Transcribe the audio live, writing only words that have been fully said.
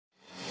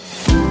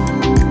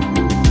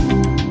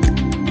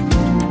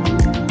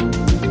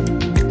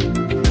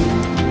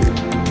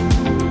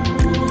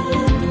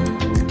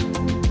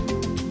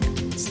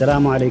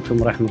Assalamu alaikum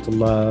wa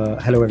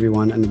rahmatullah. Hello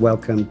everyone and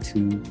welcome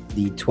to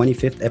the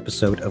 25th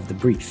episode of The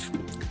Brief.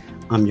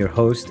 I'm your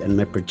host and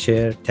MEPRA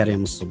chair,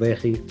 Taryam Al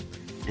Subaihi.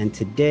 And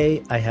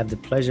today I have the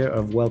pleasure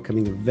of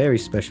welcoming a very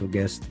special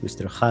guest,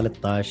 Mr.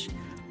 Khaled Tash,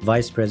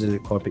 Vice President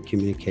of Corporate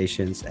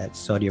Communications at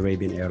Saudi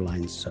Arabian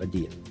Airlines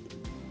SAUDIA.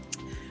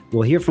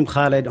 We'll hear from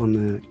Khaled on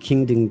the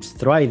kingdom's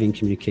thriving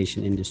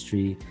communication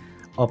industry,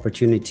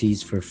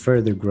 opportunities for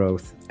further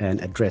growth,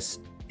 and address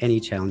any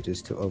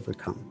challenges to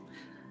overcome.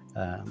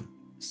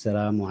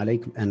 Assalamu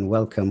alaikum and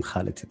welcome,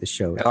 Khaled, to the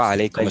show. Wa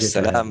alaikum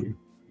assalam.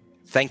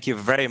 Thank you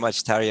very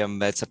much, Taryam.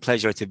 It's a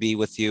pleasure to be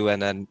with you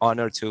and an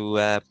honor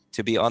to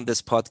be on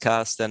this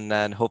podcast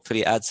and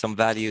hopefully add some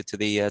value to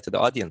the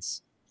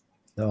audience.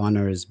 The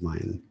honor is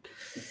mine.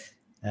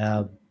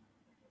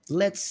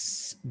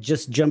 Let's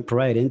just jump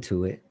right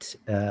into it.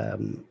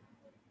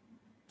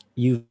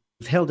 You've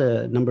held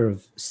a number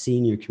of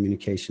senior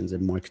communications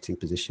and marketing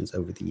positions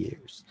over the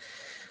years.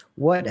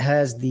 What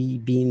has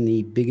been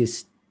the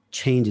biggest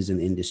changes in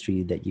the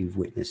industry that you've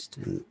witnessed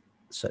in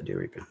Saudi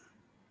Arabia?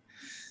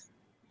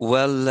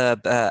 Well,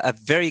 a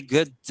very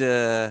good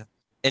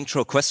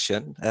intro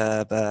question.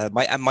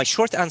 My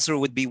short answer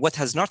would be what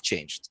has not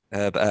changed.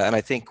 And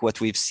I think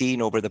what we've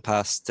seen over the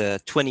past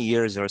 20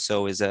 years or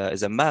so is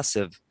a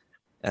massive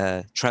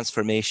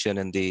transformation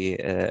in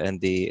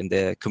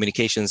the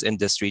communications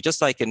industry,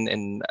 just like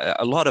in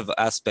a lot of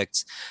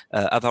aspects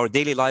of our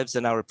daily lives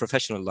and our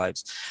professional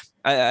lives.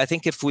 I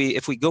think if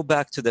we go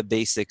back to the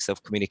basics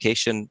of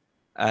communication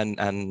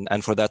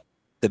and for that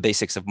the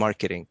basics of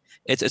marketing,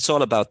 it's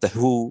all about the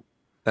who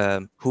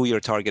you're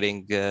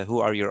targeting, who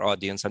are your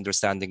audience,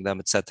 understanding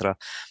them, etc.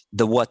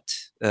 The what,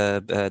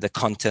 the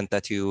content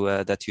that you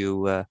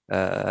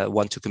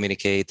want to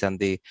communicate, and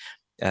the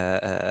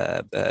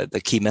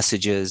key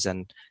messages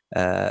and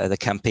the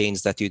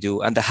campaigns that you do,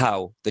 and the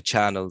how, the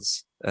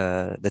channels,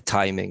 the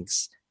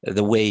timings,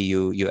 the way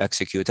you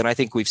execute. And I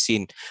think we've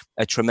seen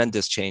a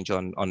tremendous change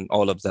on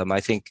all of them. I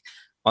think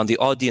on the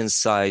audience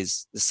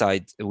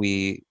side,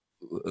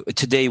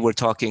 today we're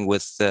talking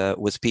with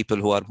people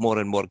who are more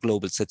and more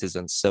global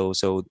citizens. So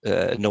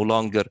no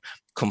longer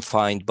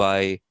confined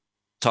by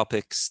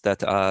topics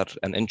that are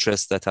an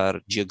interest that are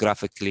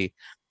geographically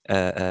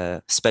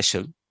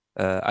special.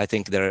 I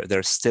think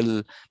there's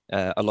still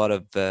a lot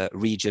of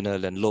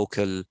regional and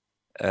local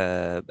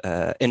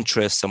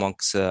interests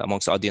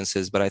amongst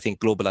audiences, but I think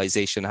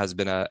globalization has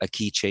been a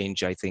key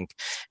change, I think,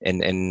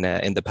 in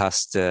the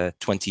past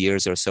 20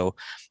 years or so.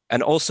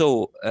 And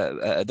also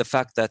the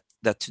fact that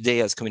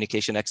today, as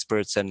communication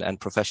experts and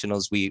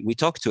professionals, we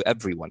talk to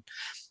everyone.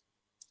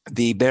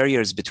 The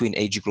barriers between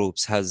age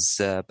groups have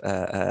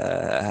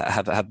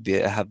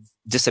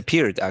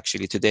disappeared.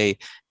 Actually, today,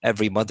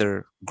 every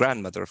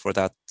grandmother for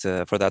that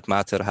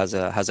matter, has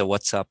a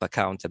WhatsApp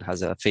account and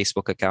has a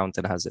Facebook account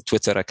and has a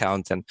Twitter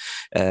account, and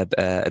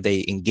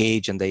they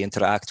engage and they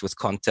interact with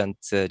content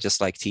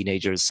just like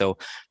teenagers. So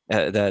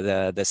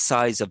the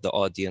size of the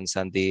audience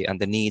and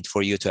the need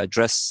for you to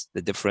address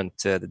the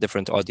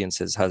different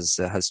audiences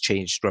has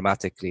changed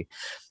dramatically.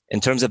 In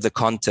terms of the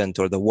content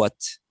or the what,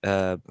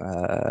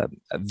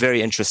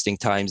 very interesting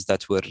times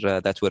that we're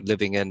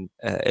living in.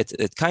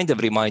 It kind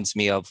of reminds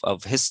me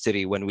of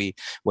history when we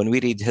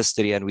read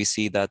history and we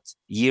see that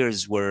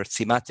years were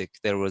thematic.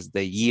 There was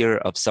the year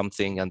of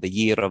something and the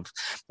year of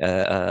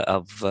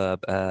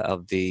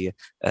the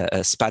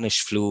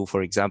Spanish flu,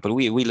 for example.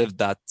 We lived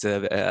that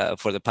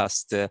for the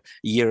past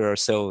year or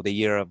so, the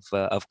year of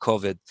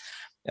COVID.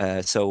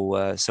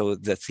 So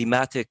the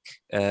thematic.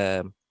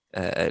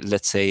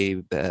 Let's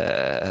say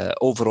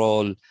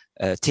overall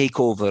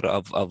takeover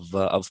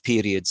of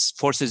periods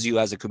forces you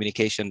as a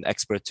communication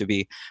expert to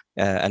be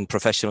and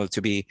professional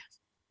to be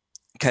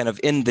kind of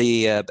in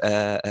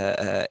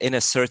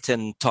a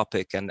certain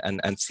topic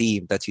and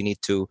theme that you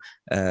need to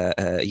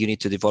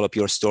develop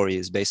your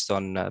stories based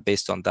on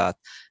that.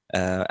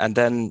 And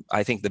then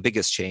I think the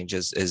biggest change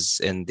is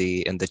in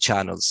the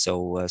channels.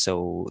 So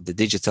the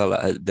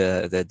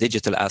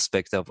digital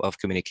aspect of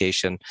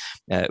communication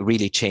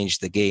really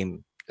changed the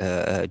game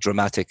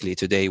dramatically.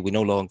 Today, we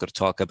no longer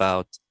talk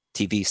about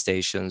TV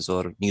stations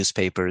or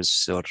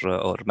newspapers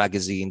or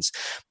magazines.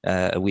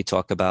 We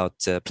talk about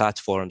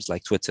platforms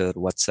like Twitter,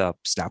 WhatsApp,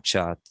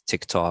 Snapchat,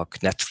 TikTok,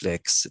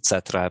 Netflix,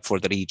 etc. for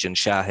the region,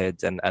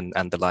 Shahid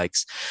and the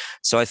likes.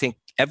 So I think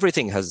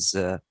everything has.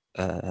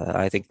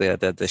 I think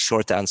the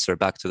short answer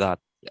back to that,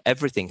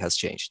 everything has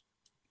changed.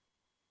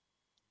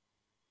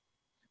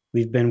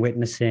 We've been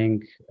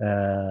witnessing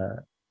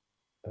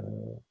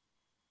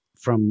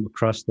from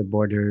across the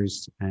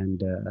borders,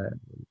 and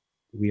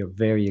we are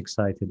very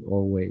excited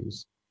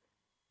always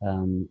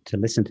to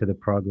listen to the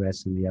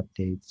progress and the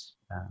updates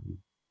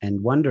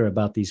and wonder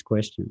about these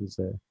questions.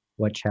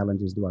 What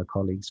challenges do our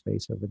colleagues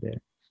face over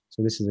there?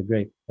 So this is a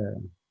great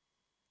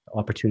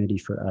opportunity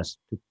for us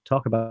to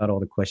talk about all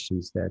the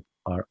questions that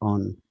are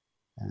on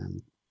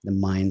the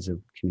minds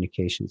of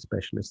communication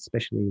specialists,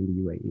 especially in the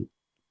UAE.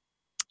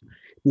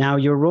 Now,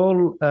 your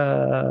role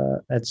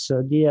at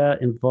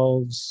SAUDIA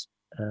involves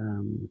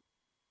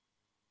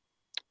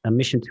a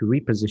mission to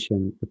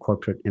reposition the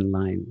corporate in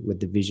line with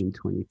the Vision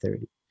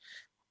 2030.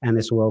 And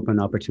this will open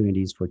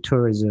opportunities for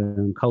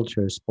tourism,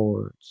 culture,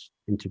 sports,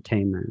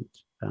 entertainment,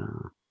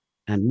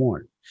 and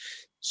more.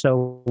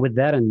 So, with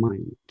that in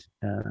mind,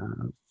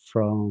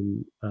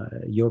 from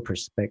your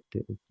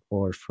perspective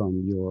or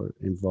from your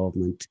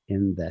involvement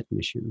in that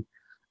mission,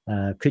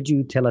 could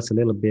you tell us a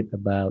little bit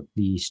about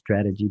the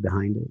strategy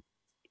behind it?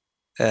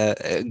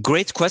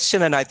 Great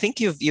question, and I think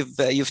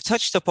you've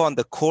touched upon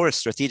the core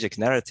strategic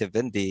narrative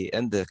in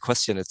the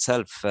question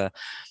itself.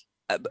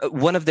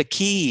 One of the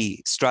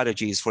key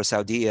strategies for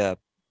Saudi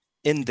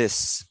in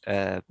this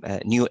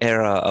new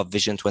era of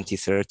Vision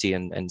 2030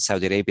 in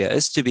Saudi Arabia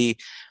is to be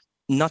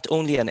not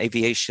only an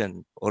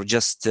aviation or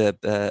just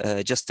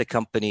a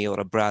company or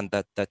a brand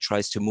that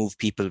tries to move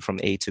people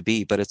from A to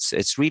B, but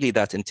it's really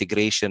that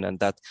integration and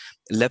that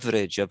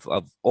leverage of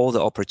all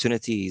the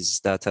opportunities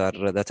that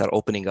are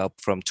opening up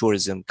from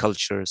tourism,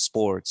 culture,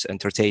 sports,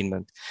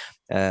 entertainment.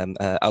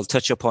 I'll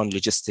touch upon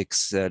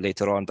logistics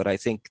later on, but I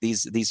think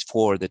these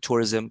four, the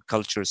tourism,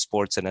 culture,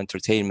 sports, and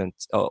entertainment,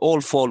 all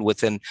fall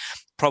within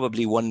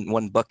probably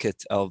one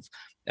bucket of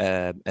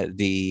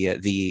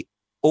the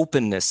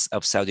openness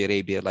of Saudi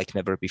Arabia like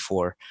never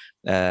before,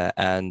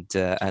 and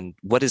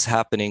what is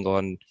happening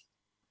on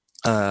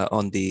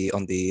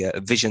the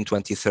Vision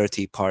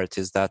 2030 part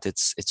is that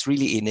it's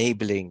really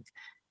enabling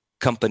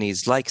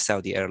companies like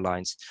Saudi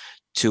Airlines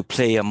to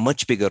play a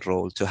much bigger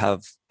role, to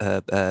have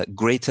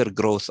greater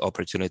growth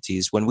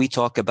opportunities. When we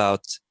talk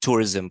about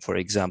tourism, for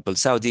example,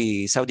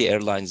 Saudi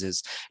Airlines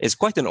is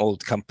quite an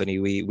old company.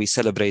 We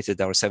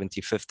celebrated our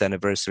 75th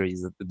anniversary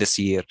this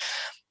year.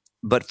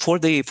 But for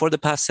the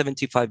past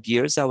 75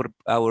 years,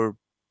 our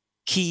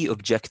key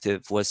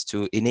objective was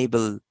to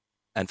enable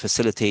and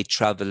facilitate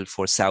travel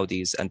for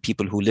Saudis and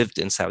people who lived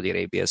in Saudi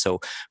Arabia. So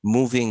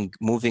moving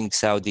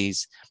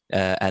Saudis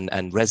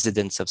and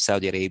residents of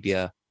Saudi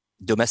Arabia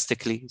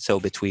domestically, so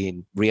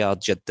between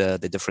Riyadh, Jeddah,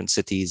 the different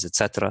cities,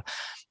 etc.,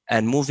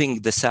 and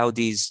moving the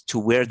Saudis to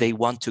where they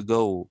want to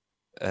go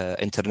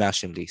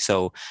internationally.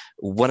 So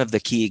one of the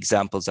key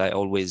examples I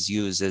always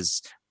use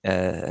is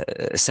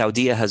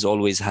Saudia has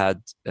always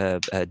had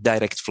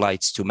direct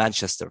flights to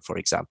Manchester, for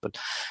example.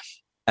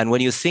 And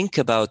when you think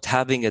about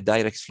having a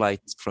direct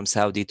flight from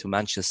Saudi to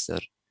Manchester,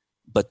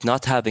 but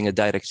not having a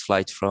direct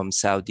flight from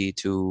Saudi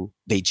to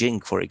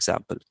Beijing, for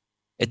example,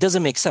 it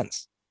doesn't make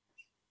sense.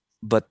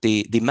 But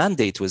the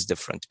mandate was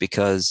different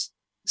because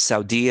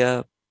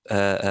Saudia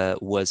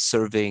was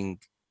serving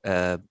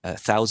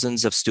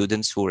thousands of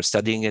students who were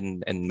studying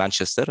in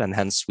Manchester, and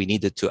hence we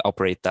needed to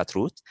operate that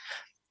route.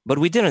 But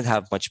we didn't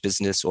have much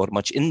business or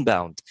much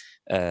inbound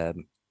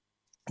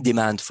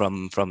demand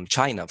from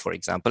China, for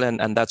example,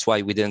 and that's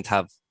why we didn't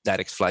have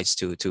direct flights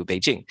to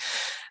Beijing.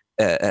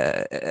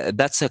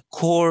 That's a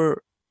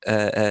core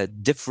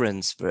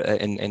difference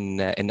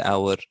in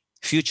our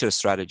future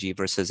strategy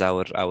versus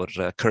our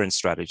current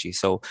strategy.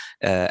 So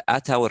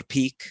at our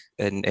peak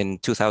in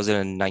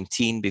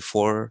 2019,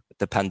 before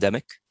the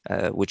pandemic,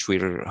 which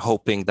we're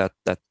hoping that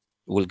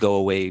will go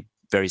away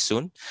very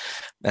soon,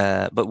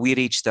 but we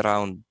reached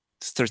around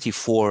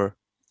 34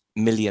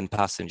 million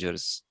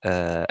passengers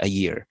a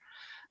year.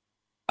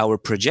 Our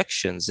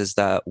projections is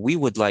that we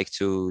would like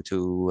to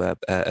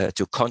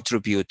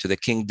contribute to the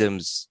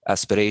kingdom's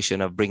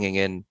aspiration of bringing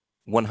in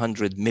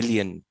 100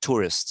 million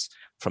tourists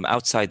from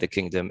outside the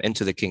kingdom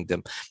into the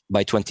kingdom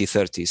by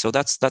 2030. So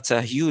that's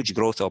a huge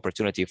growth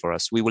opportunity for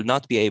us. We will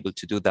not be able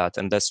to do that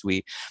unless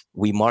we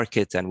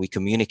market and we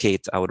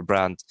communicate our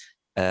brand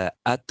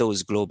at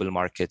those global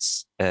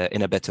markets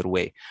in a better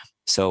way.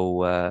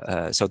 So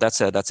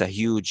that's a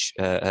huge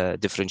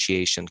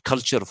differentiation.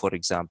 Culture, for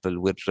example,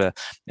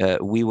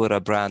 we were a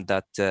brand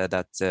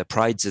that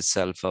prides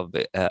itself of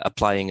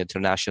applying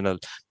international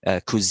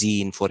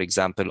cuisine, for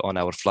example, on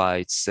our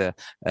flights,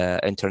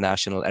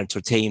 international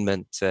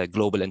entertainment,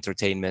 global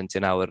entertainment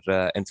in our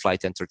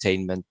in-flight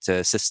entertainment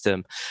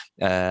system.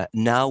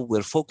 Now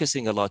we're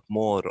focusing a lot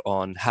more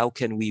on how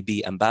can we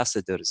be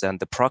ambassadors and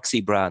the proxy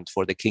brand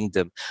for the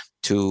kingdom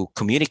to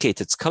communicate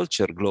its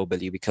culture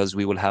globally, because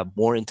we will have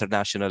more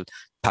international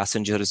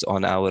passengers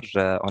on our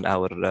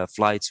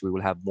flights. We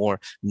will have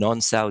more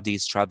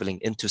non-Saudis traveling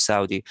into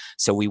Saudi.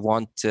 So we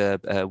want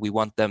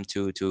them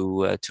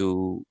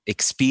to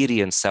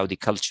experience Saudi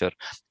culture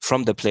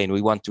from the plane.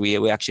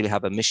 We actually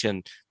have a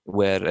mission,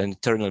 an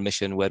internal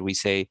mission, where we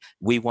say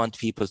we want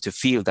people to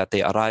feel that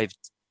they arrived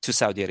to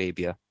Saudi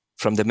Arabia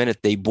from the minute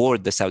they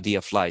board the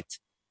Saudia flight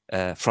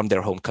from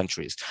their home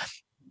countries.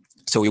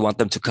 So we want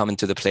them to come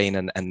into the plane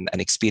and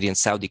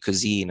experience Saudi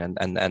cuisine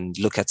and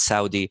look at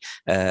Saudi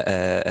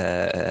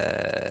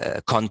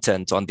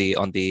content on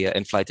the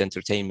in-flight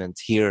entertainment,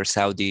 hear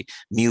Saudi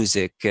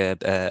music,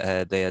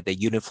 the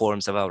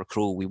uniforms of our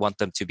crew. We want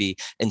them to be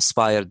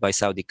inspired by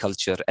Saudi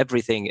culture.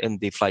 Everything in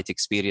the flight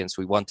experience,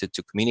 we wanted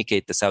to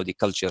communicate the Saudi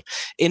culture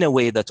in a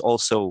way that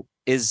also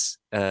is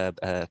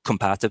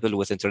compatible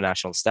with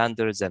international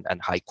standards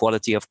and high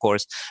quality, of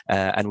course.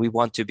 And we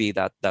want to be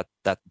that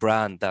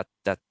brand that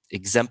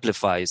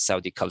exemplifies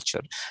Saudi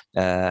culture,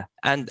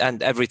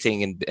 and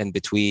everything in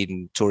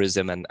between,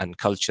 tourism and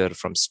culture,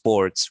 from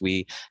sports.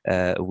 We're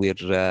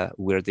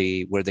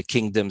the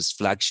kingdom's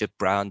flagship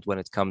brand when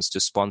it comes to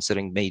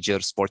sponsoring major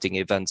sporting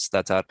events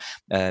that are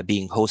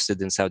being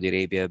hosted in Saudi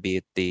Arabia, be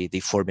it the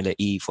Formula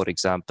E, for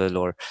example,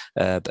 or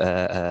the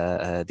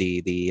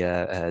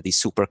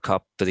Super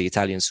Cup, the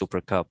Italian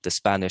Super Cup, the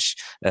Spanish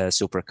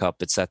Super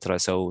Cup, etc.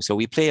 So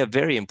we play a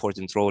very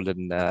important role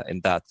in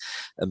that.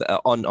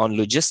 On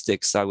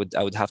logistics, I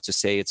would have to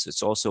say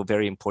it's also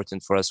very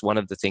important for us. One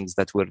of the things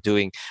that we're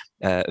doing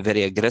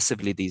very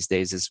aggressively these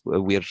days is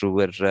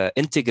we're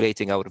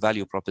integrating our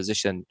value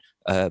proposition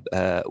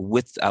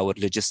with our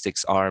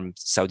logistics arm,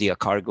 Saudi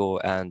Cargo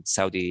and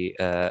Saudi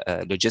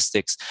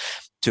Logistics,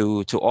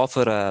 to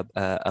offer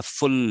a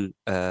full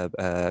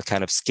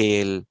kind of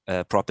scale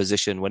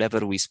proposition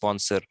whenever we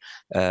sponsor.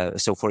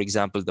 So, for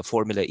example, the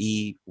Formula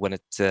E, when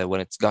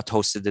it got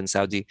hosted in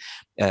Saudi,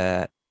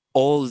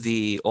 all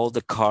the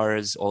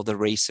cars, all the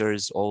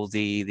racers, all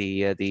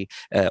the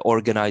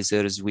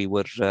organizers, we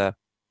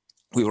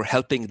were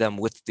helping them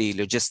with the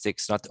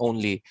logistics, not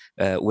only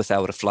with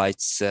our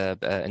flights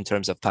in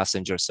terms of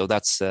passengers. So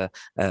that's a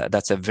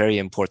very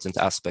important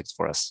aspect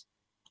for us.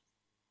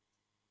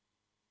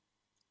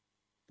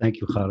 Thank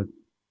you, Khaled.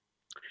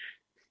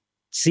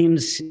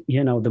 Seems,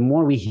 the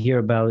more we hear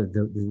about it,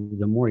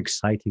 the more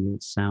exciting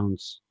it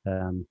sounds.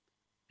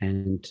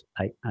 And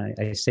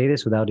I say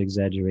this without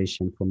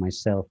exaggeration for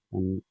myself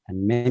and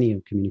many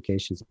of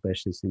communication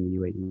specialists in the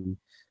UAE.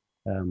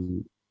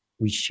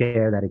 We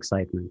share that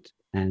excitement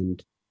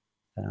and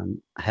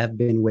have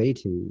been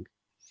waiting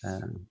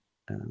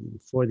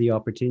for the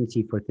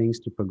opportunity for things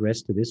to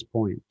progress to this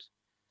point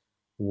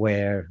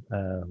where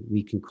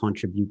we can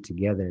contribute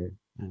together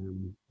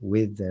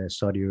with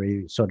Saudi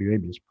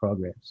Arabia's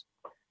progress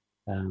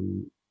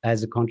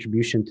as a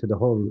contribution to the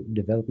whole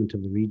development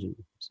of the region.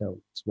 So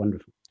it's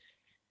wonderful.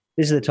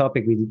 This is a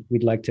topic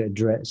we'd like to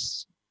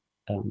address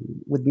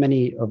with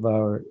many of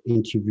our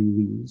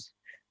interviewees,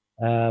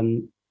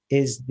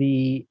 is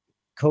the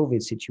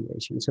COVID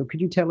situation. So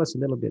could you tell us a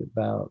little bit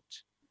about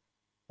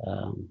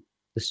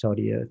the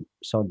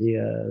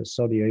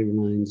Saudi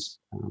Airlines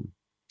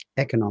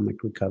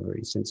economic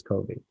recovery since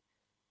COVID?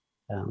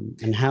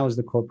 And how is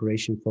the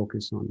corporation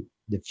focused on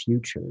the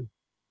future?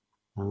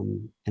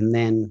 And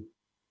then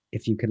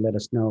if you could let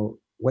us know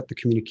what the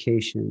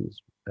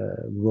communications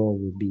role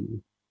will be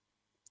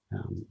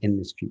in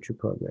this future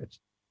progress.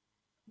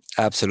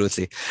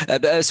 Absolutely.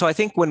 So I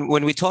think when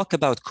we talk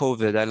about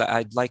COVID,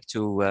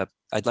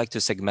 I'd like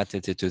to segment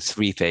it into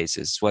three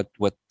phases: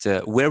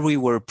 where we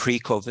were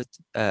pre-COVID,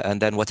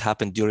 and then what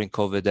happened during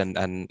COVID,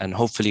 and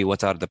hopefully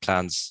what are the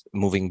plans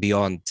moving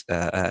beyond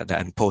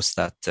and post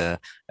that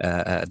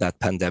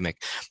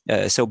pandemic.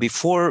 So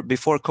before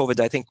COVID,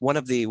 I think one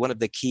of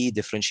the key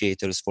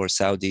differentiators for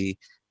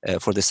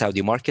the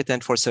Saudi market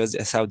and for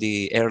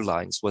Saudi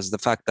Airlines was the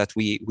fact that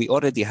we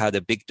already had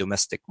a big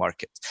domestic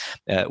market.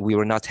 We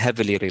were not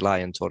heavily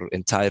reliant or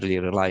entirely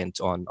reliant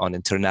on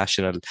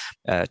international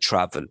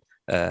travel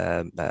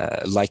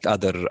like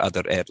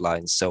other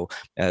airlines. So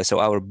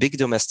our big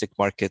domestic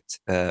market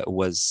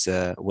was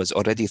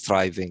already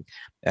thriving.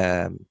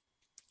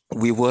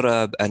 We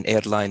were an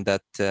airline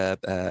that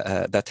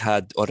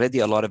had already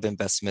a lot of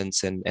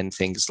investments in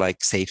things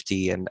like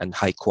safety and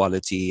high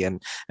quality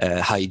and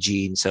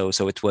hygiene. So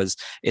it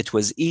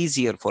was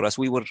easier for us.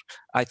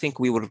 I think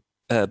we were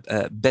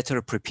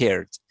better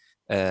prepared.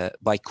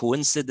 By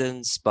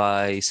coincidence,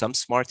 by some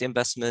smart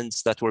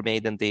investments that were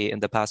made in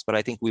the past, but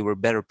I think we were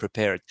better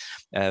prepared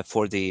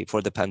for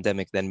the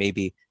pandemic than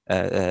maybe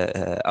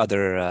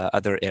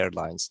other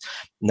airlines.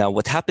 Now,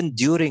 what happened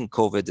during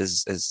COVID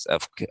is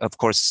of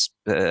course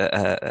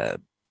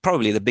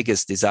probably the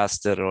biggest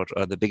disaster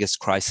or the biggest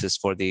crisis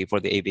for the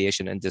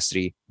aviation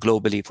industry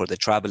globally, for the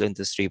travel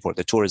industry, for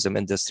the tourism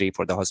industry,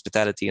 for the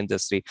hospitality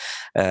industry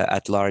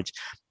at large.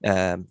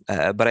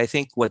 But I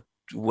think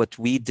what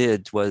we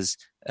did was,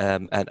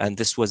 and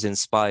this was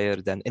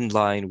inspired and in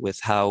line with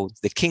how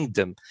the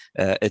kingdom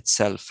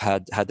itself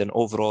had an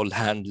overall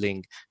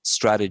handling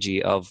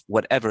strategy of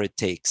whatever it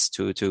takes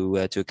to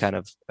kind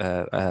of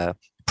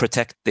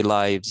protect the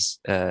lives,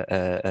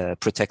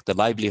 protect the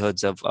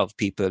livelihoods of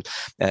people.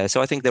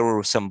 So I think there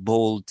were some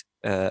bold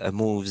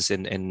moves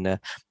in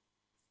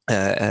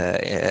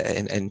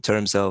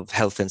terms of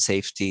health and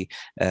safety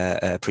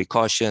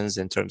precautions,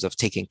 in terms of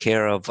taking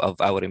care of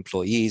our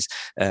employees.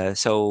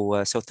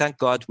 So thank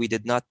God we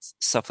did not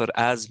suffer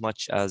as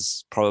much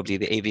as probably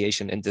the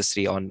aviation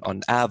industry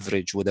on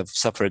average would have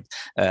suffered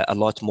a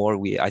lot more.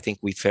 I think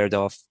we fared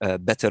off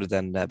better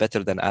than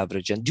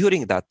average. And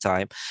during that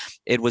time,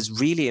 it was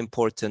really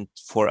important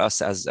for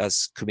us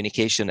as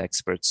communication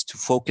experts to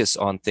focus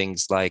on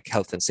things like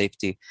health and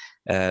safety,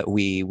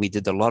 We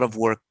did a lot of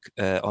work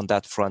on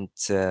that front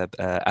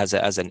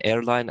as an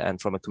airline, and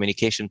from a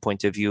communication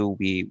point of view,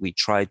 we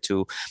tried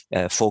to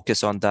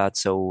focus on that.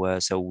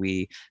 So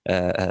we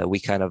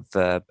kind of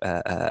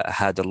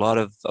had a lot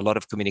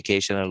of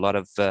communication, a lot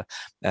of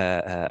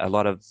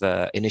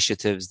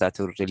initiatives that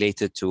were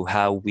related to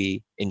how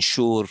we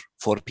ensure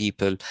for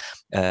people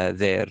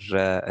their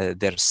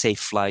safe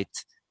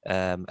flight,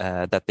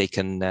 that they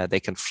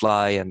can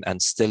fly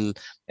and still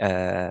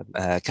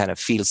kind of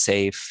feel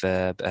safe.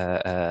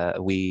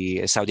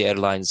 Saudi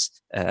Airlines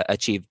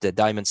achieved the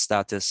diamond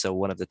status, so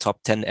one of the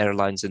top 10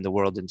 airlines in the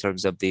world in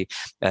terms of the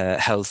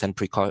health and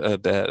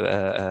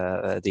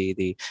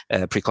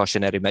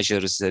precautionary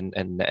measures and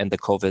the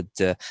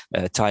COVID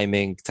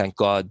timing. Thank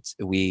God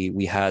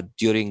we had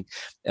during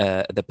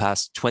the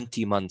past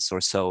 20 months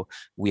or so,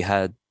 we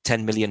had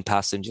 10 million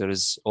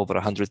passengers, over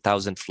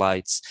 100,000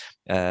 flights,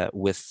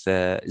 with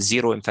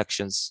 0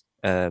 infections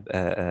on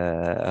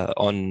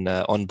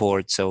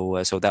board.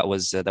 So that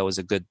was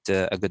a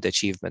good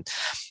achievement.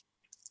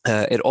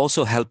 It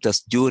also helped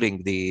us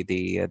during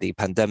the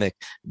pandemic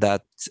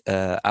that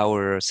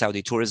our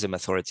Saudi Tourism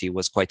Authority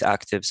was quite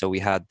active. So we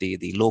had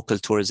the local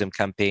tourism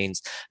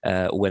campaigns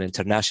when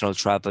international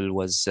travel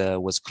was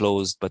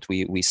closed, but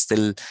we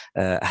still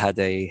had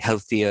a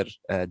healthier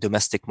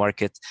domestic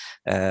market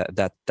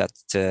that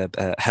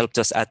helped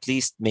us at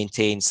least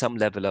maintain some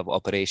level of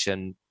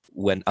operation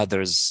when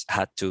others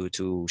had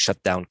to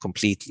shut down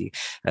completely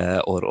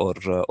or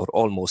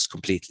almost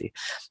completely.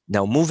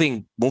 Now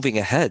moving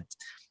ahead.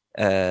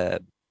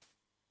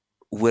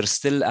 We're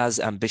still as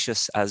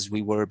ambitious as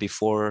we were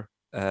before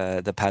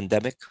the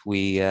pandemic.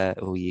 We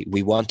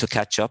want to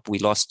catch up. We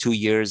lost 2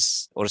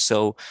 years or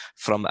so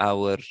from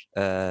our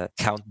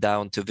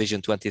countdown to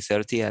Vision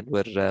 2030, and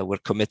we're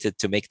committed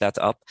to make that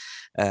up.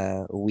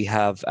 We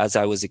have, as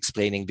I was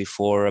explaining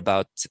before,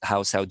 about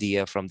how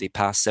Saudi from the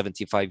past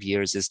 75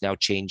 years is now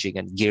changing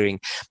and gearing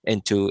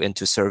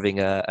into serving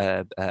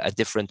a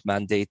different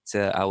mandate.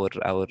 Our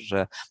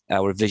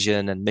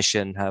vision and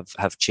mission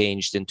have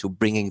changed into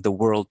bringing the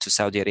world to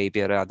Saudi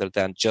Arabia rather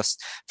than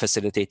just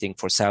facilitating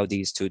for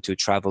Saudis to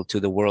travel to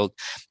the world.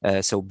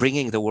 So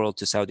bringing the world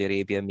to Saudi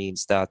Arabia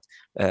means that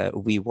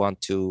we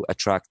want to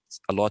attract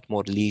a lot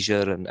more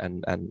leisure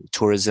and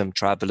tourism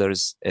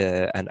travelers,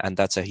 and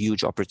that's a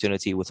huge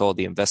opportunity with all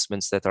the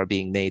investments that are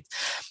being made.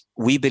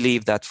 We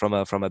believe that from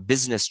a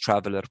business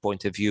traveler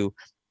point of view,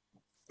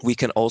 we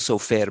can also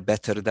fare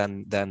better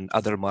than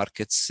other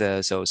markets.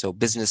 So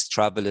business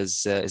travel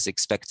is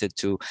expected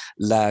to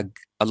lag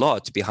a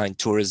lot behind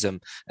tourism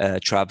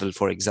travel,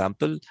 for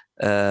example,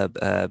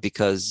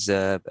 because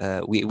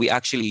we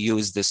actually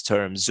use this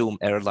term Zoom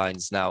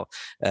Airlines now,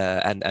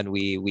 and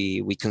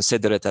we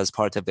consider it as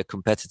part of the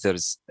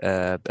competitors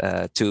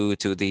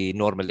to the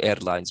normal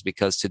airlines,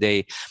 because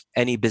today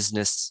any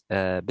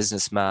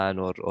businessman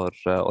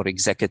or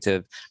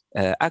executive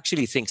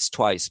actually thinks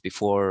twice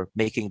before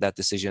making that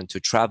decision to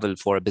travel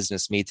for a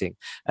business meeting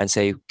and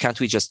say, can't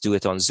we just do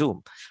it on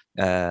Zoom?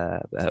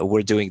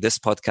 We're doing this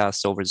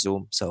podcast over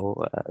Zoom,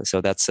 so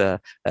that's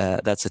a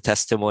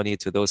testimony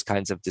to those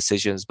kinds of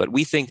decisions. But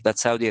we think that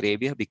Saudi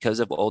Arabia, because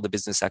of all the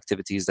business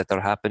activities that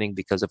are happening,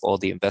 because of all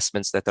the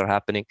investments that are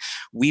happening,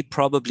 we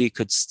probably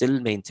could still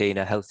maintain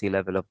a healthy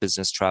level of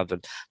business travel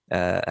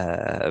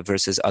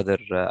versus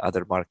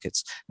other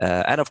markets.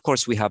 And of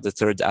course, we have the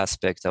third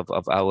aspect of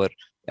our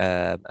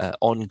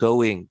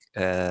ongoing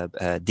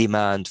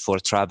demand for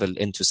travel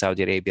into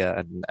Saudi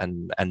Arabia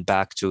and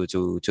back to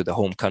the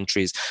home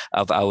countries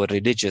of our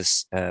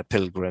religious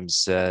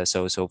pilgrims.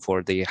 So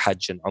for the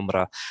Hajj and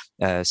Umrah.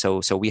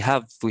 So we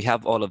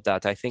have all of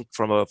that. I think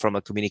from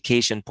a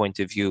communication point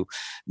of view,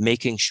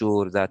 making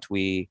sure that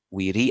we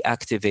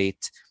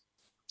reactivate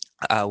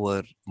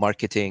our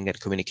marketing and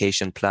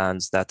communication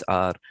plans that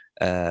are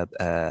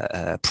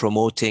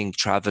promoting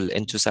travel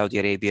into Saudi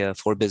Arabia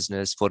for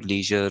business, for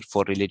leisure,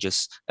 for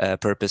religious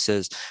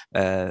purposes,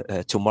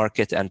 to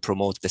market and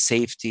promote the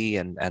safety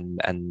and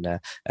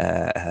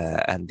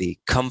the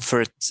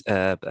comfort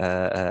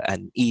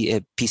and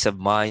peace of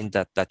mind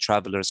that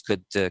travelers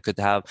could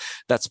have.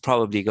 That's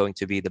probably going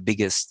to be the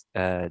biggest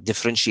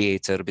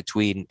differentiator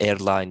between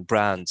airline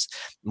brands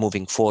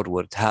moving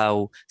forward.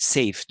 How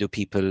safe do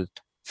people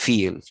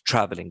feel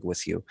traveling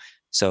with you?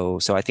 So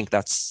I think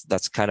that's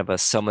kind of a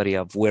summary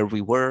of where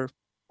we were,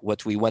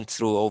 what we went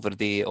through over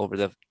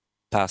the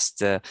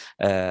past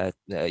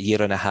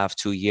year and a half,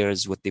 2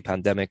 years with the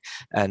pandemic,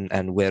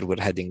 and where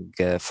we're heading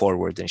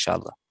forward,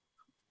 inshallah.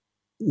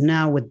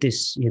 Now with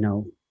this,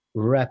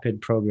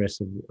 rapid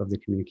progress of the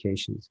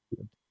communications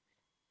field,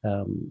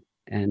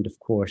 and of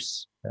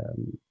course,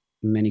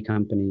 many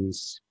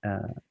companies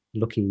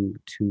looking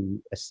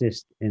to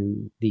assist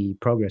in the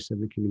progress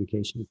of the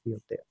communication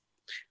field there.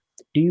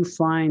 Do you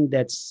find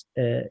that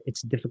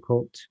it's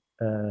difficult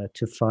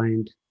to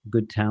find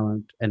good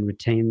talent and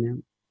retain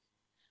them?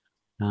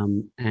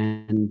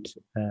 And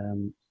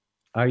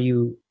are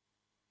you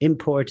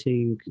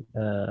importing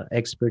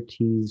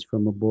expertise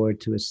from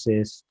abroad to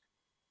assist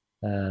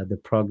the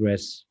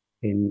progress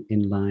in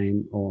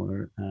line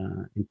or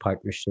in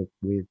partnership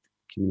with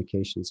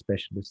communication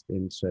specialist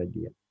in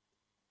Saudi?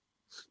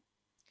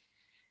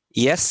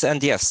 Yes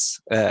and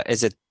yes.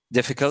 Is it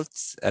difficult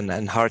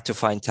and hard to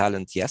find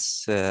talent?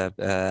 Yes.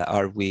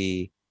 Are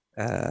we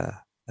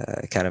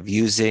kind of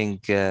using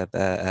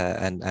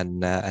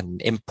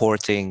and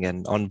importing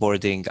and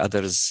onboarding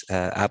others?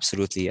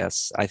 Absolutely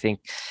yes. I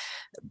think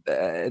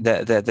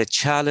the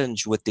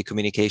challenge with the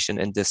communication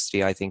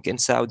industry, I think, in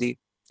Saudi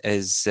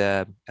is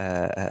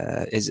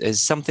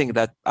something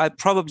that I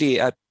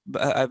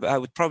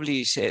would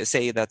probably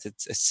say that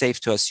it's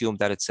safe to assume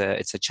that it's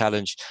a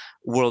challenge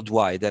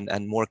worldwide and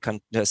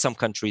some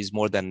countries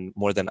more than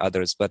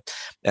others. But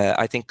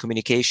I think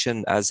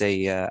communication as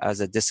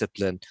a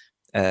discipline,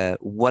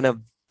 one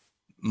of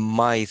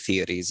my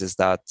theories is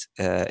that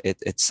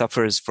it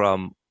suffers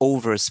from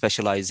over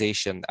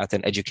specialization at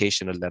an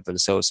educational level.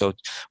 So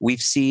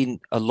we've seen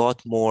a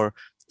lot more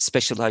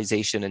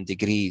specialization in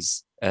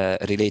degrees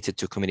related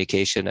to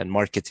communication and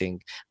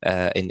marketing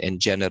in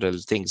general,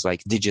 things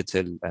like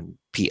digital and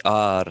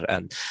PR,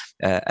 and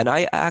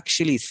I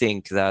actually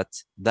think that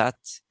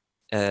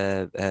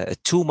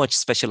too much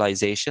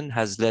specialization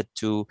has led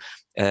to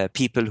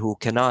people who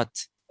cannot.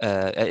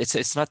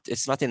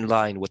 It's not in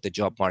line with the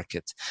job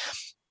market.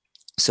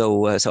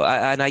 So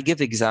I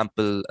give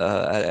examples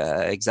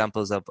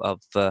of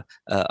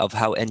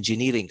how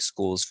engineering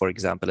schools, for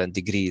example, and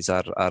degrees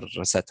are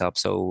set up.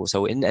 So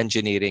in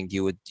engineering,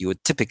 you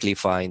would typically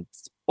find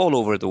all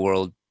over the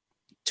world,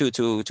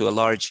 to a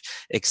large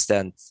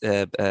extent,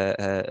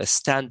 a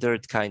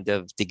standard kind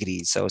of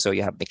degrees. So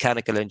you have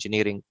mechanical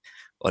engineering,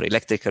 or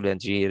electrical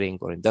engineering,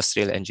 or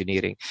industrial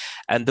engineering,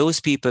 and those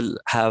people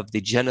have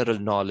the general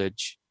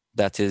knowledge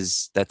that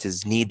is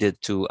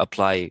needed to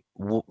apply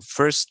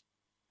first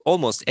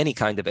almost any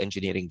kind of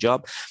engineering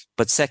job,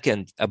 but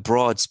second, a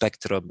broad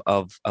spectrum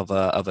of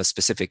a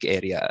specific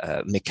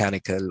area,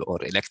 mechanical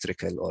or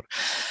electrical,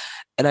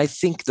 and I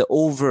think the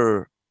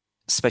over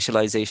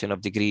specialization of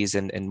degrees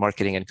in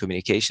marketing and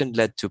communication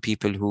led to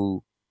people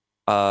who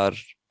are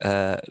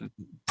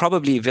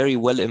probably very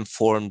well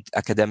informed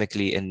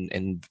academically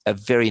in a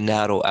very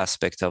narrow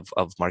aspect of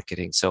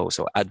marketing. So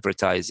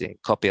advertising,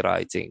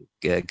 copywriting,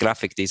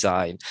 graphic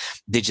design,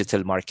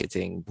 digital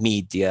marketing,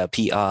 media,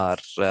 PR,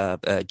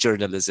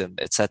 journalism,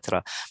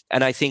 etc.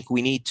 And I think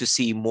we need to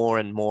see more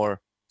and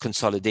more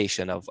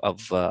consolidation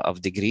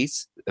of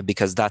degrees,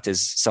 because that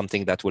is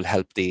something that will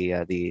help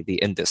the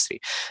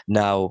industry.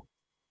 Now,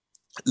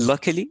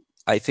 luckily,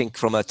 I think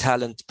from a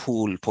talent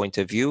pool point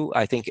of view,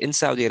 I think in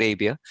Saudi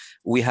Arabia,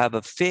 we have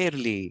a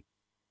fairly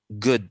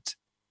good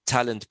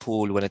talent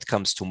pool when it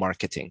comes to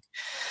marketing.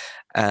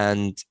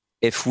 And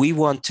if we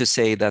want to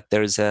say that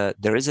there is a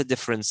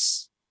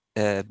difference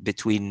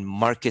between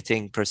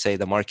marketing per se,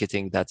 the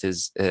marketing that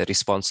is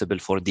responsible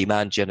for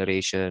demand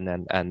generation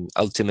and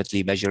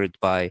ultimately measured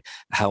by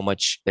how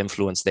much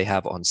influence they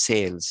have on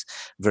sales,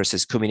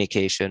 versus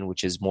communication,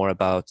 which is more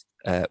about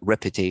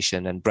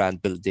reputation and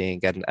brand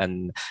building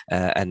and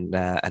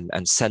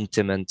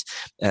sentiment.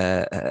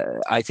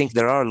 I think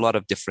there are a lot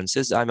of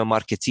differences. I'm a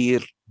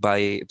marketeer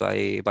by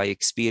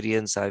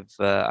experience. I've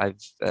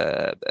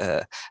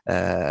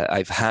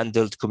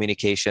handled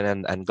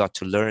communication and got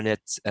to learn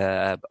it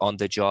on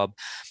the job.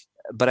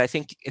 But I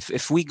think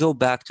if we go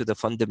back to the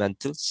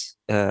fundamentals,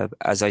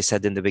 as I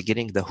said in the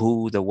beginning, the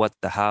who, the what,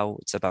 the how,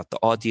 it's about the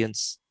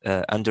audience,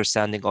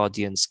 understanding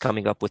audience,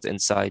 coming up with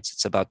insights.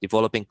 It's about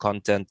developing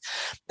content,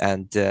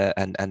 and then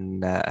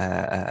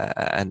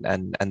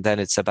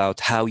it's about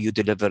how you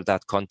deliver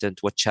that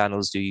content, what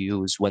channels do you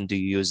use, when do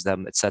you use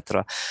them,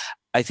 etc.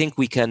 I think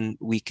we can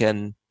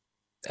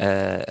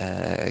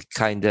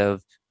kind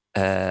of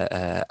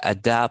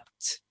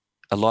adapt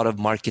a lot of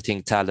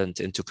marketing talent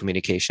into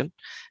communication.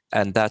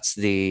 And that's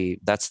the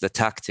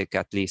tactic,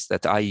 at least,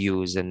 that I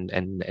use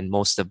in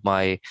most of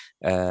my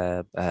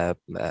kind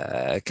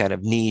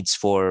of needs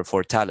for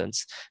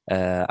talents.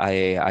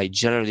 I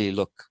generally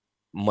look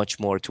much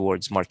more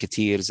towards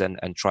marketeers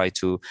and try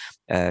to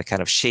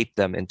kind of shape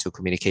them into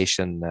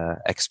communication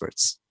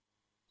experts.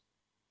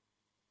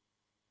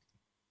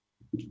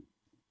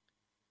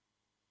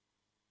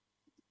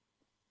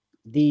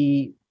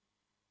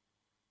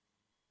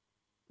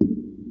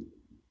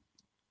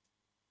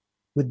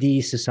 With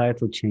the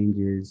societal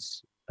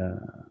changes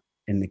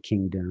in the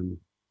kingdom,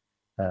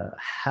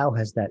 how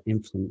has that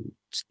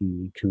influenced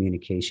the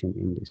communication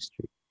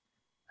industry?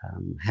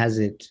 Has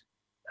it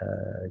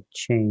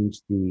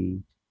changed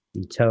the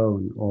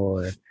tone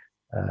or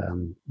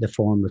the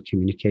form of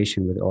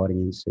communication with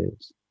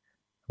audiences?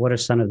 What are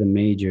some of the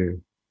major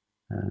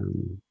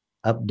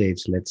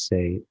updates, let's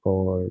say,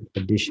 or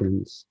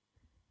additions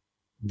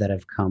that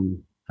have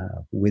come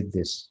with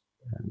this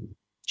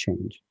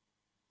change?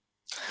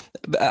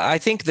 I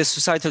think the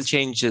societal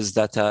changes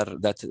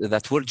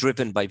that were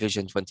driven by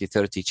Vision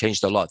 2030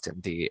 changed a lot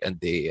in the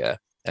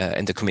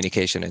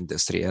communication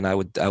industry, and I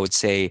would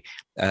say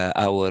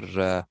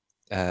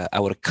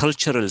our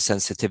cultural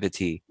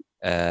sensitivity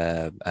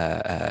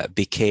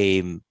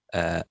became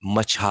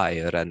much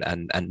higher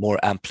and more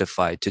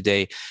amplified.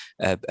 Today,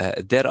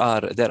 there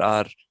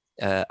are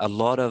a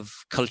lot of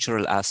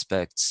cultural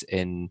aspects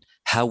in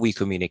how we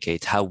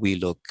communicate, how we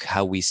look,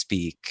 how we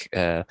speak,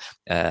 that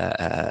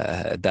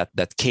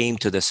came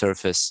to the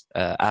surface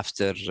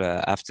after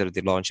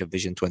the launch of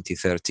Vision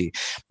 2030.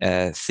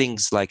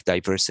 Things like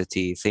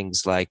diversity,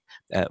 things like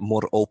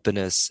more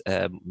openness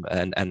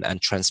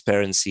and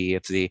transparency.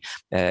 If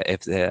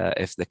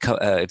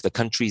the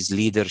country's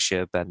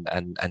leadership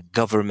and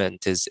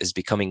government is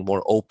becoming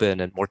more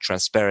open and more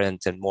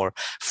transparent and more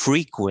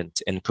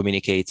frequent in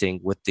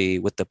communicating with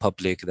the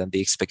public, then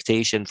the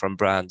expectation from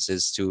brands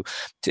is to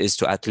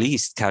at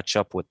least catch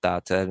up with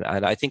that. And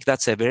I think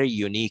that's a very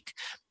unique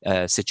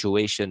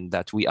situation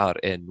that we are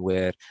in,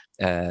 where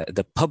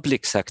the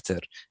public sector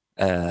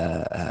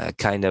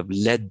kind of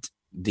led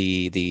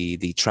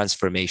the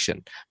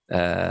transformation,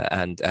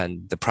 and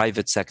the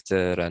private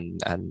sector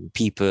and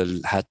people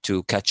had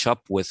to catch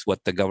up with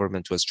what the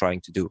government was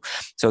trying to do.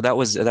 So that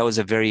was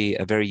a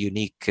very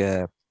unique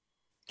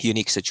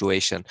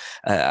situation.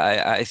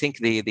 I think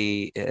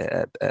the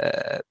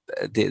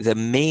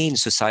main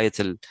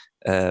societal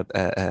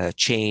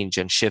change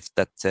and shift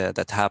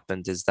that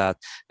happened is that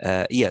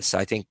yes,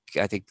 I think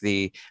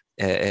the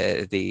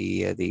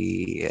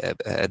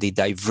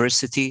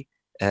diversity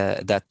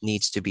that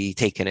needs to be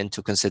taken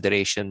into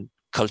consideration,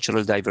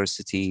 cultural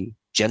diversity,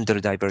 gender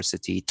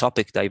diversity,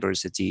 topic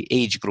diversity,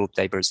 age group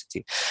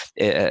diversity,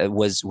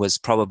 was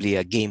probably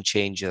a game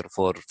changer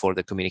for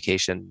the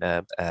communication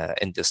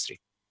industry.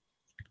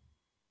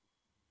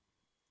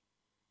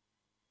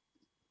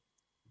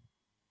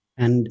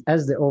 And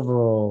as the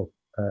overall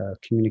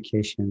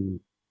communication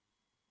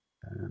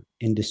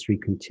industry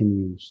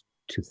continues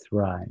to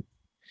thrive,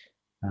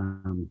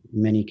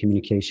 many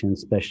communication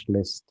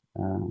specialists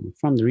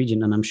from the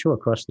region, and I'm sure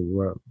across the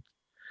world,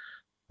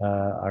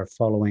 are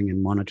following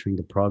and monitoring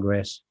the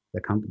progress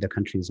the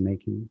country is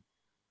making.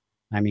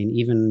 I mean,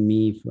 even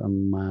me,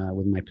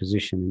 with my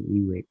position in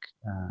EWEC,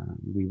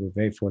 we were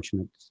very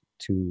fortunate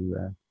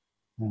to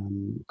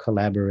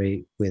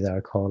collaborate with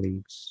our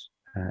colleagues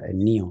in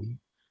NEOM.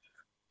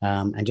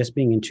 And just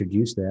being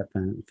introduced to that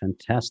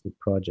fantastic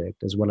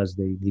project, as well as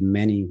the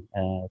many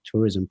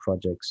tourism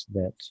projects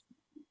that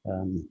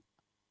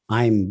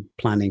I'm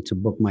planning to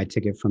book my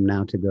ticket from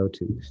now to go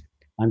to.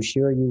 I'm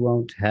sure you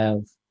won't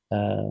have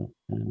a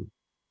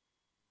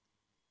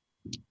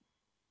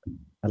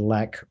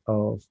lack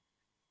of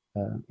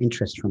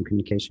interest from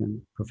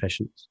communication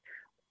professionals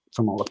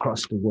from all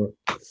across the world.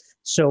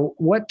 So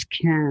what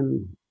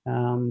can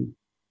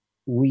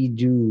we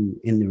do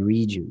in the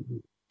region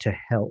to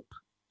help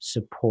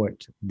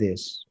support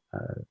this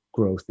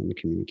growth in the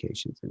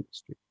communications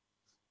industry?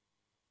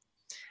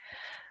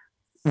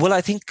 Well,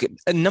 I think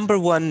number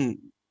one,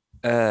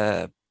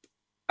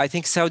 I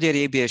think Saudi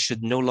Arabia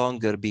should no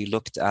longer be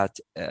looked at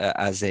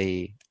as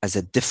a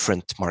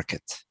different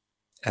market.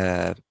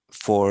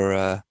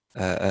 For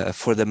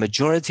the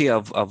majority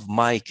of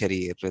my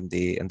career in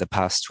the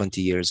past 20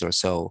 years or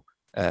so,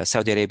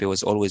 Saudi Arabia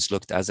was always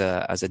looked as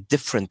a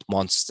different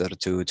monster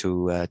to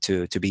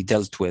be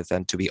dealt with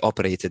and to be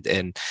operated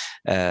in,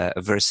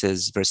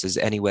 versus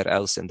anywhere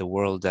else in the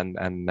world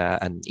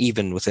and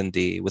even within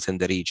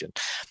the region.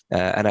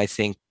 And I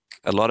think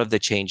a lot of the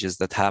changes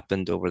that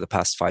happened over the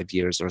past 5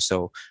 years or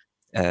so,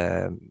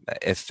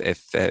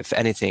 if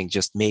anything,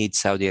 just made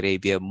Saudi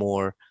Arabia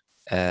more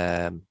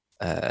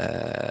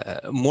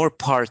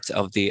part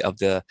of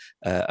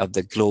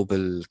the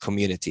global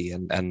community,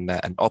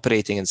 and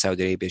operating in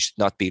Saudi Arabia should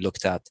not be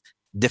looked at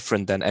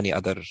different than any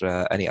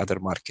other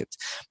market.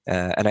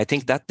 And I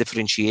think that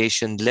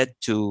differentiation led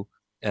to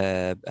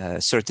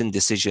certain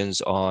decisions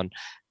on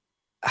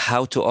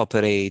how to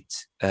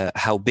operate,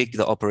 how big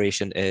the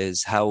operation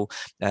is, how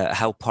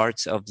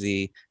parts of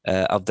the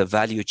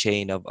value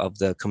chain of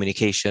the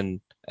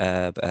communication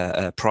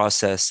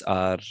process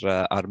are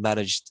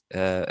managed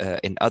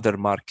in other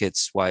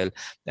markets, while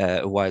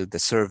the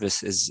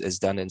service is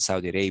done in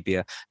Saudi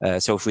Arabia.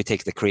 So if we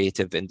take the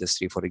creative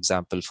industry, for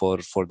example, for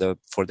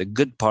the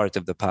good part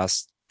of the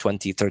past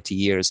 20-30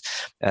 years,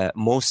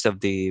 most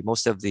of the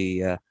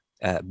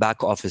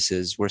back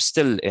offices were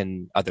still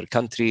in other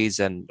countries,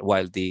 and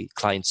while the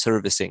client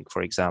servicing,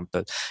 for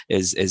example,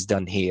 is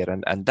done here,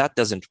 and that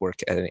doesn't work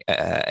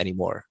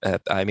anymore.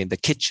 I mean,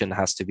 the kitchen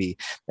has to be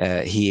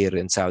here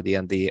in Saudi,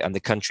 and the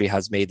country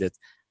has made it,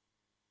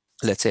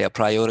 let's say, a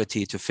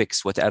priority to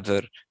fix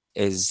whatever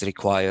is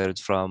required,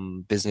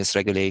 from business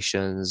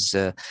regulations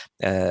to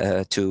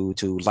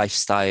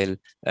lifestyle,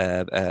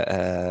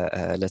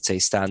 let's say,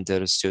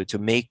 standards, to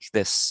make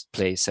this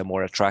place a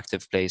more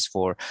attractive place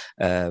for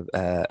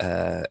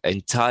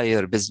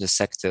entire business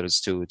sectors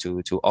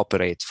to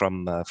operate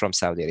from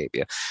Saudi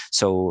Arabia.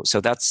 So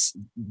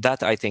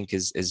that I think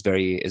is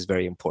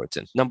very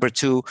important. Number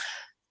two,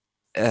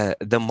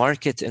 the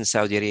market in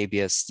Saudi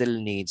Arabia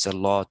still needs a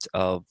lot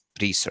of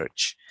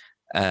research.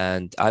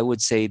 And I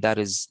would say that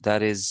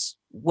is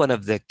one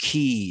of the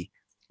key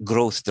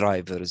growth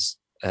drivers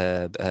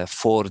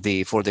for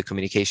the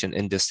communication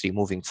industry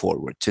moving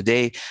forward.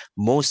 Today,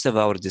 most of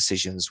our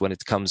decisions when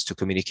it comes to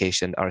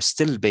communication are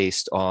still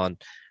based on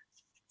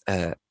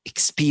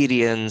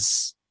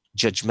experience,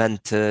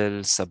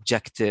 judgmental,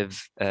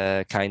 subjective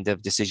kind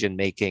of decision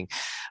making.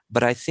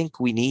 But I think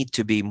we need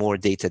to be more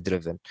data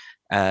driven.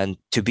 And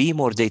to be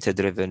more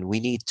data-driven,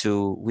 we need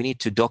to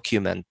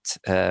document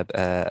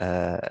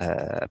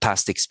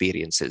past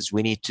experiences.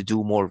 We need to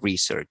do more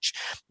research,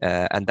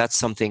 and that's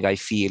something I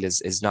feel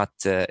is not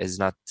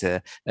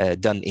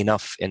done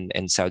enough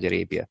in Saudi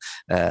Arabia.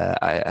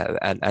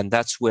 And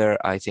that's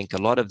where I think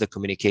a lot of the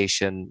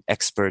communication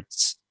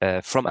experts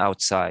from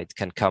outside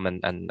can come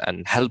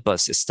and help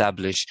us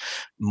establish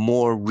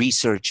more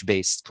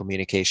research-based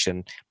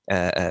communication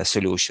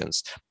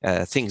solutions,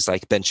 things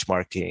like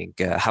benchmarking,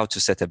 how to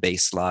set a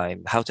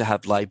baseline, how to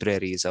have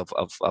libraries of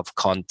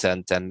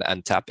content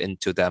and tap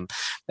into them,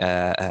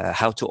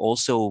 how to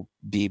also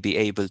be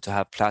able to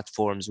have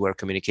platforms where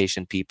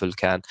communication people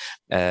can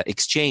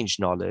exchange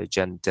knowledge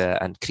and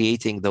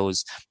creating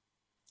those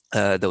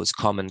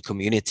common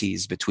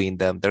communities between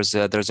them. There's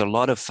a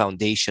lot of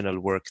foundational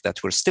work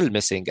that we're still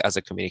missing as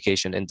a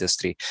communication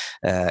industry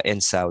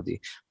in Saudi.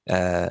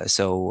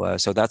 So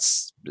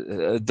that's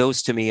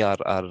those to me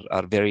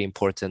are very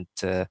important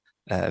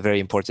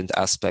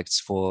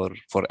aspects for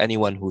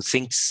anyone who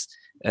thinks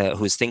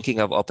who's thinking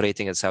of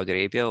operating in Saudi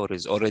Arabia or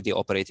is already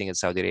operating in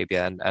Saudi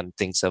Arabia and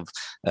thinks of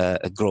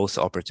growth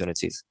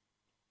opportunities.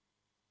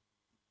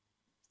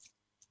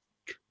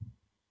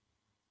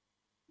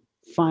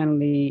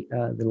 Finally,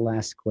 the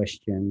last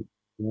question: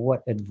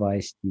 what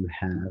advice do you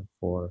have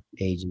for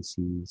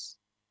agencies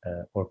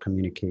or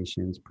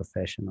communications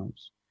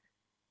professionals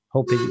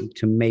hoping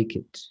to make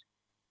it?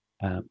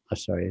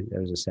 Sorry,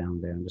 there was a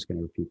sound there. I'm just going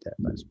to repeat that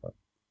last part.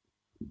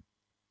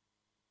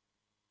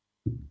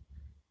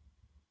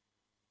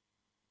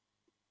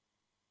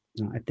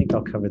 No, I think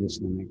I'll cover this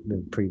in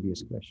the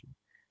previous question.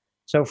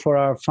 So for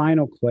our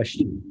final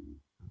question,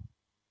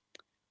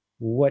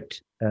 what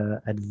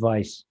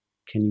advice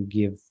can you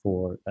give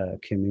for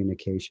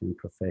communication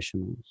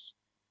professionals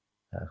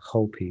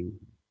hoping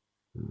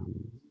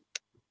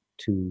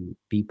to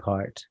be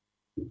part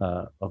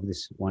of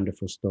this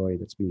wonderful story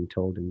that's being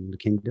told in the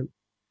kingdom?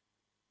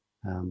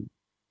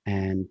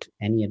 And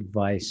any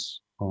advice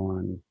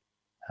on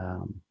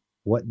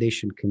what they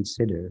should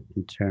consider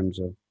in terms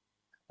of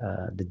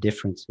the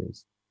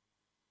differences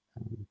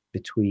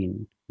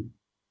between,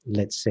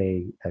 let's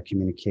say,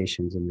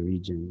 communications in the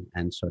region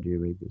and Saudi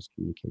Arabia's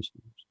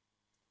communications?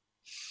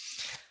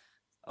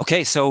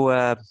 Okay, so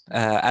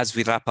as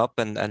we wrap up,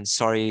 and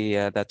sorry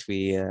that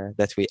we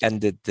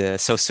ended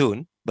so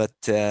soon, but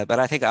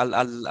I think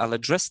I'll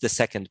address the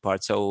second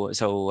part. So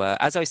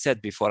as I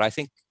said before, I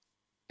think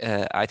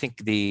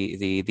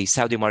the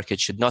Saudi market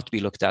should not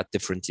be looked at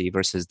differently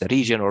versus the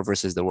region or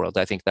versus the world.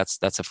 I think that's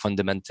a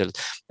fundamental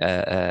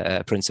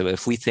principle.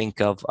 If we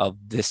think of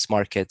this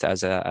market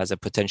as a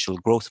potential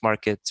growth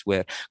market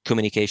where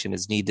communication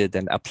is needed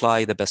and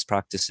apply the best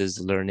practices,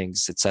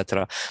 learnings,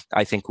 etc.,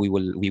 I think we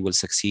will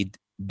succeed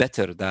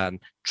better than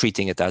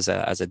treating it as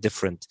a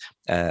different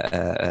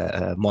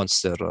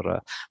monster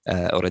or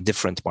a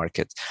different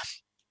market.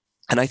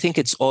 And I think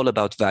it's all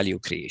about value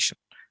creation.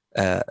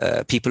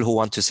 People who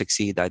want to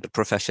succeed, either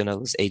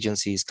professionals,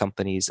 agencies,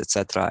 companies,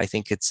 etc. I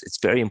think it's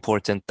very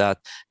important that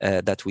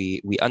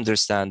we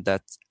understand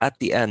that at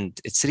the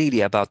end it's really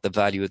about the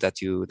value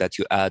that you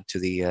add to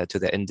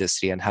the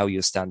industry and how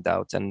you stand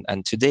out.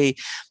 And today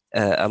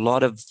a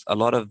lot of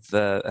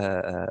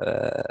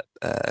the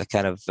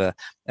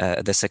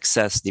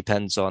success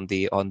depends on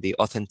the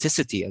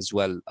authenticity as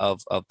well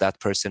of that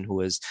person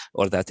who is,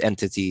 or that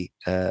entity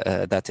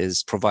that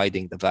is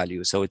providing the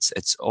value. So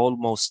it's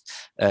almost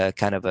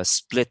kind of a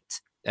split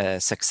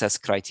success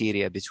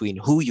criteria between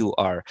who you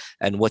are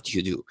and what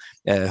you do.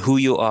 Who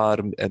you are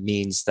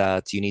means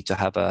that you need to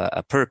have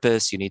a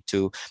purpose. You need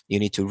to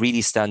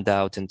really stand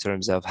out in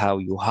terms of how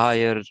you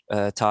hire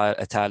a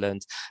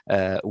talent.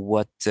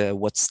 What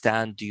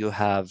stand do you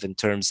have in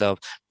terms of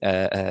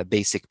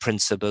basic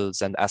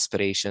principles and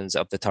aspirations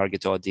of the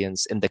target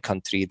audience in the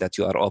country that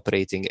you are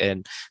operating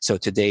in? So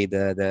today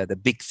the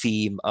big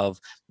theme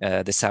of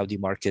the Saudi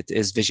market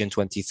is Vision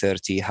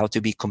 2030. How to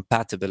be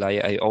compatible.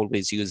 I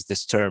always use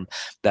this term,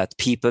 that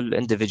people,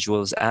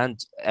 individuals,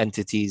 and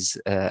entities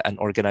and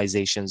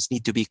organizations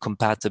need to be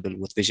compatible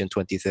with Vision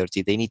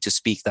 2030. They need to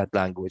speak that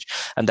language,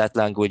 and that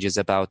language is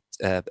about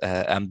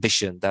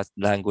ambition. That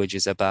language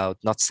is about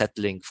not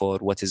settling for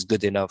what is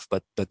good enough,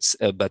 but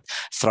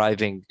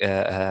thriving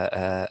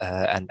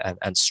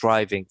and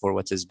striving for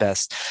what is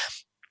best.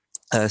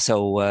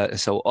 So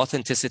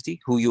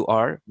authenticity, who you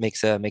are,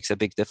 makes a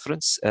big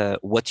difference.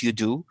 What you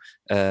do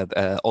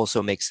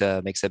also makes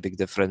a big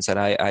difference. And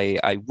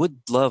I would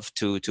love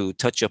to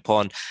touch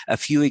upon a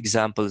few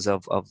examples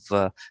of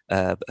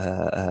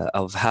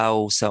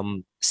how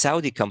some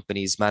Saudi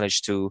companies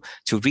managed to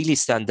really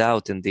stand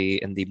out in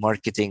the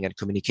marketing and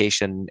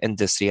communication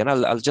industry. And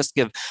I'll just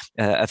give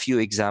a few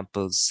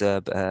examples.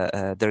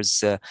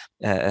 There's a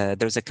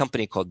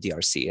company called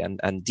DRC,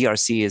 and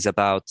DRC is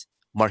about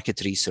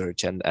market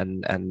research and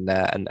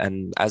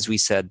as we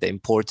said, the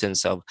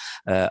importance of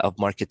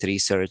market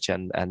research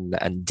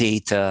and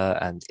data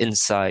and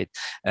insight.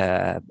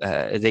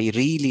 They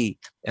really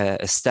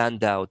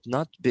stand out,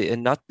 not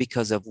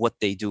because of what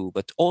they do,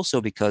 but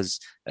also because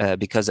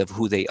of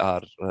who they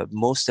are.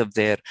 Most of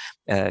their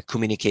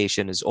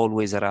communication is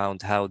always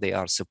around how they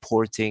are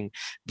supporting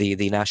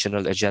the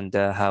national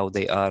agenda, how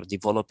they are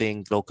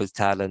developing local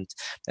talent,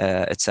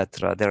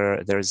 etc.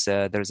 There's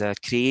a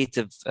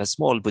creative, a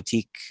small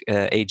boutique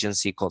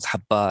agency called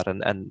Habbar,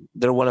 and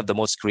they're one of the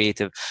most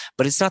creative.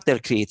 But it's not their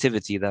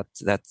creativity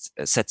that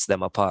sets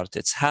them apart.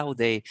 It's how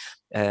they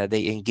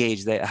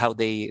engage, how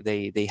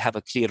they have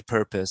a clear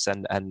purpose,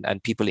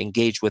 and people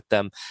engage with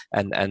them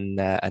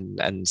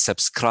and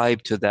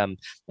subscribe to them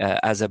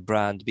as a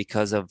brand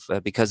because of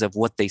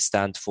what they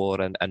stand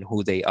for and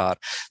who they are.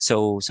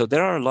 So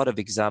there are a lot of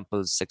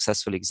examples,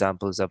 successful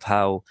examples of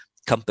how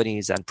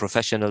companies and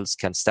professionals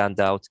can stand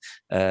out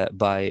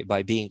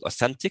by being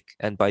authentic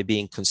and by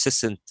being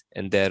consistent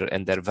in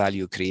their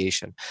value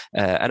creation.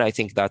 And I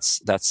think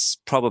that's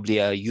probably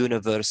a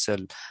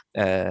universal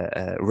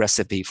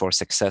recipe for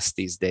success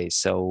these days.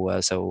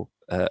 So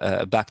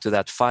back to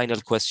that final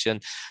question,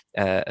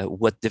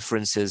 what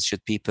differences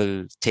should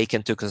people take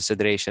into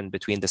consideration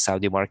between the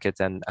Saudi market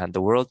and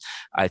the world?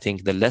 I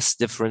think the less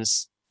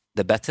difference,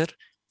 the better.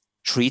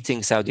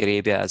 Treating Saudi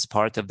Arabia as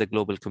part of the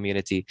global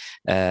community,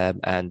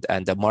 and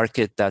a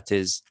market that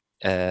is,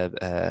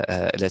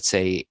 let's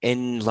say,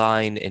 in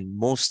line in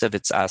most of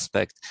its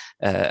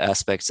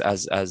aspects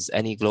as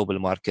any global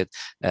market.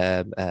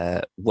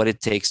 What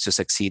it takes to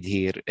succeed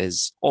here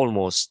is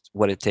almost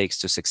what it takes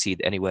to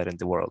succeed anywhere in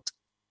the world.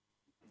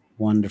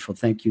 Wonderful.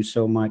 Thank you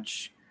so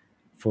much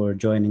for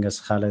joining us,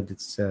 Khaled.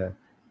 It's a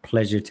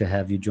pleasure to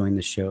have you join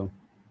the show.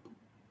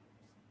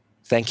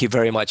 Thank you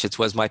very much. It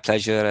was my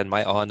pleasure and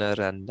my honor,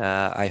 and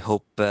I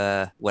hope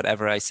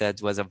whatever I said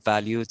was of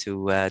value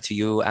to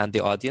you and the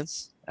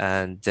audience.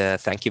 And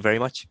thank you very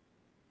much.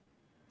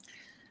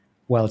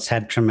 Well, it's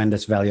had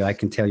tremendous value. I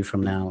can tell you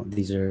from now,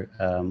 these are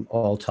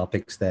all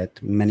topics that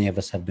many of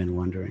us have been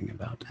wondering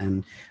about,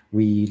 and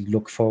we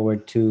look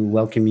forward to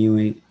welcoming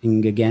you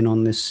again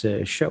on this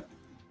show.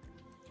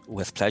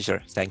 With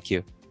pleasure. Thank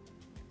you.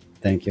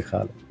 Thank you,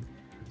 Khaled.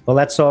 Well,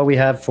 that's all we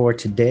have for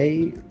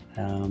today.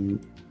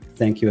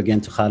 Thank you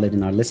again to Khaled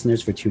and our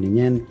listeners for tuning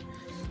in.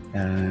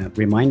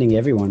 Reminding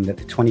everyone that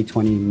the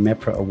 2020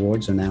 MEPRA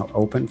Awards are now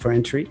open for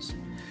entries.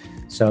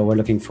 So we're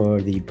looking for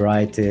the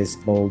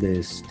brightest,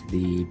 boldest,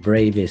 the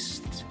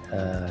bravest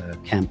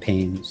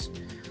campaigns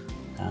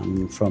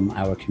from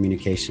our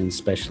communications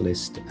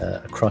specialists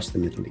across the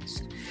Middle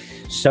East.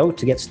 So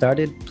to get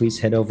started, please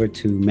head over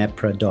to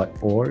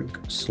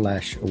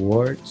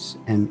mepra.org/awards,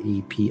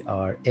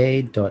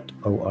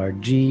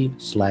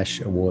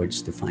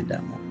 MEPRA.org/awards to find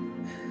out more.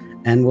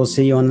 And we'll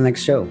see you on the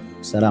next show.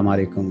 Assalamu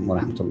alaikum wa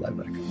rahmatullahi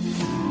wa barakatuh.